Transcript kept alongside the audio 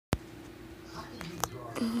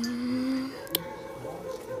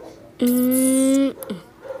Mm,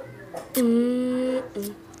 mm,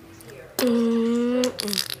 mm,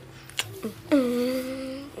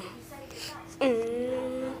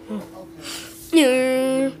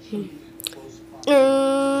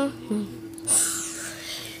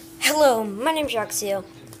 Hello, my name is Jaxio.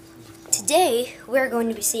 Today we're going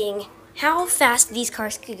to be seeing how fast these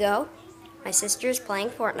cars could go. My sister is playing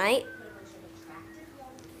Fortnite.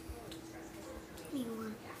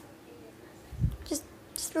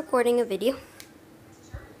 Just recording a video.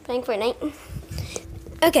 Playing Fortnite.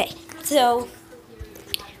 Okay, so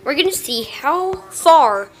we're going to see how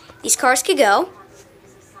far these cars could go.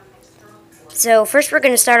 So first we're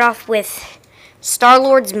going to start off with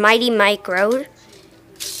Star-Lord's Mighty Micro.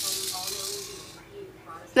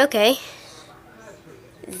 Okay.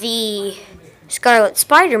 The Scarlet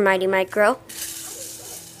Spider Mighty Micro.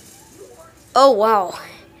 Oh wow.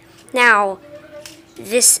 Now,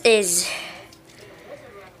 this is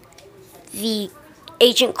the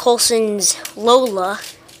Agent Coulson's Lola.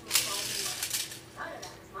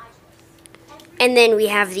 And then we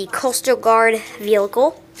have the Coastal Guard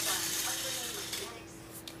vehicle.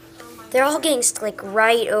 They're all getting like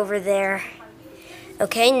right over there.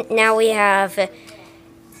 Okay, now we have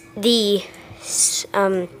the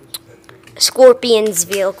Scorpion's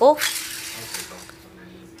vehicle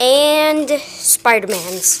and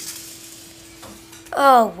Spider-Man's.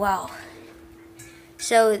 Oh wow.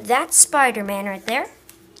 So that's Spider-Man right there.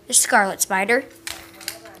 The Scarlet Spider.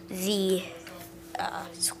 The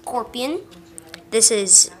Scorpion. This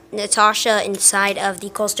is Natasha inside of the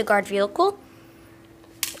Coastal Guard vehicle.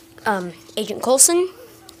 Agent Coulson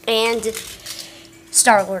and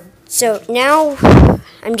Star-Lord. So now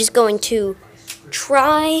I'm just going to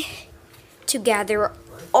try to gather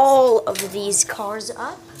all of these cars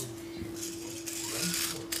up.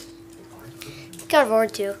 Kind of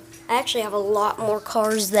hard to. I actually have a lot more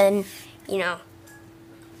cars than, I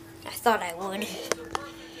thought I would.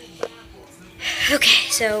 Okay,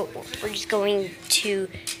 so we're just going to...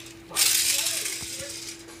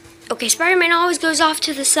 Okay, Spider-Man always goes off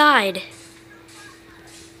to the side.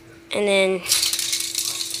 And then...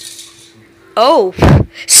 Oh!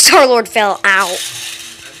 Star-Lord fell out.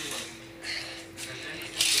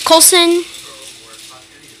 Coulson.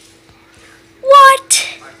 What?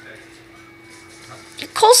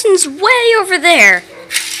 Coulson's way over there.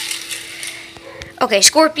 Okay,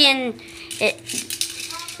 Scorpion.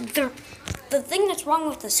 The thing that's wrong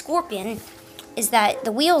with the Scorpion is that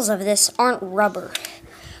the wheels of this aren't rubber.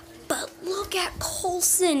 But look at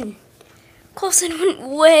Coulson. Coulson went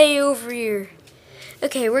way over here.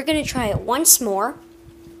 Okay, we're gonna try it once more.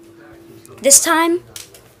 This time,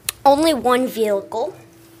 only one vehicle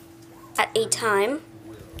at a time.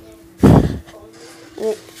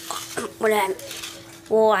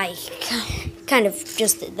 Well, I kind of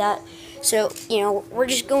just did that. So, we're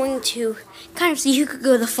just going to kind of see who could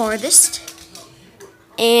go the farthest.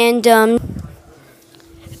 And, I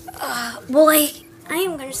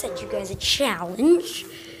am going to set you guys a challenge.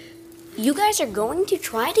 You guys are going to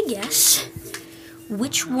try to guess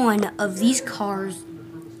which one of these cars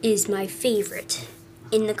is my favorite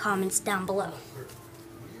in the comments down below.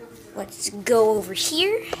 Let's go over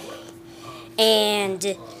here.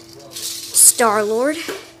 And Star-Lord,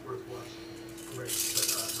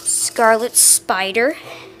 Scarlet Spider,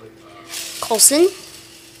 Coulson.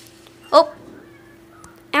 Oh,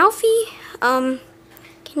 Alfie, can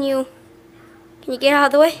you get out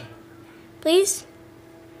of the way, please?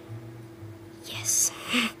 Yes.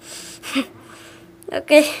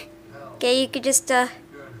 Okay, you could just go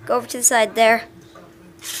over to the side there.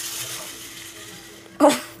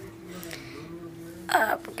 Oh,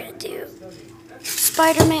 we're gonna do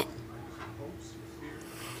Spider-Man.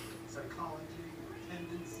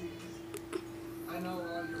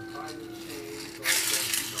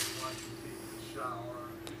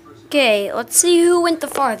 Okay, let's see who went the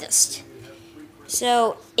farthest.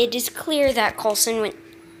 So, it is clear that Coulson went...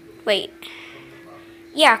 Wait.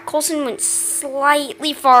 Yeah, Coulson went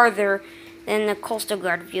slightly farther than the Coastal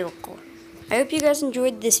Guard vehicle. I hope you guys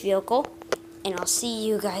enjoyed this vehicle, and I'll see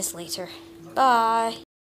you guys later. Bye.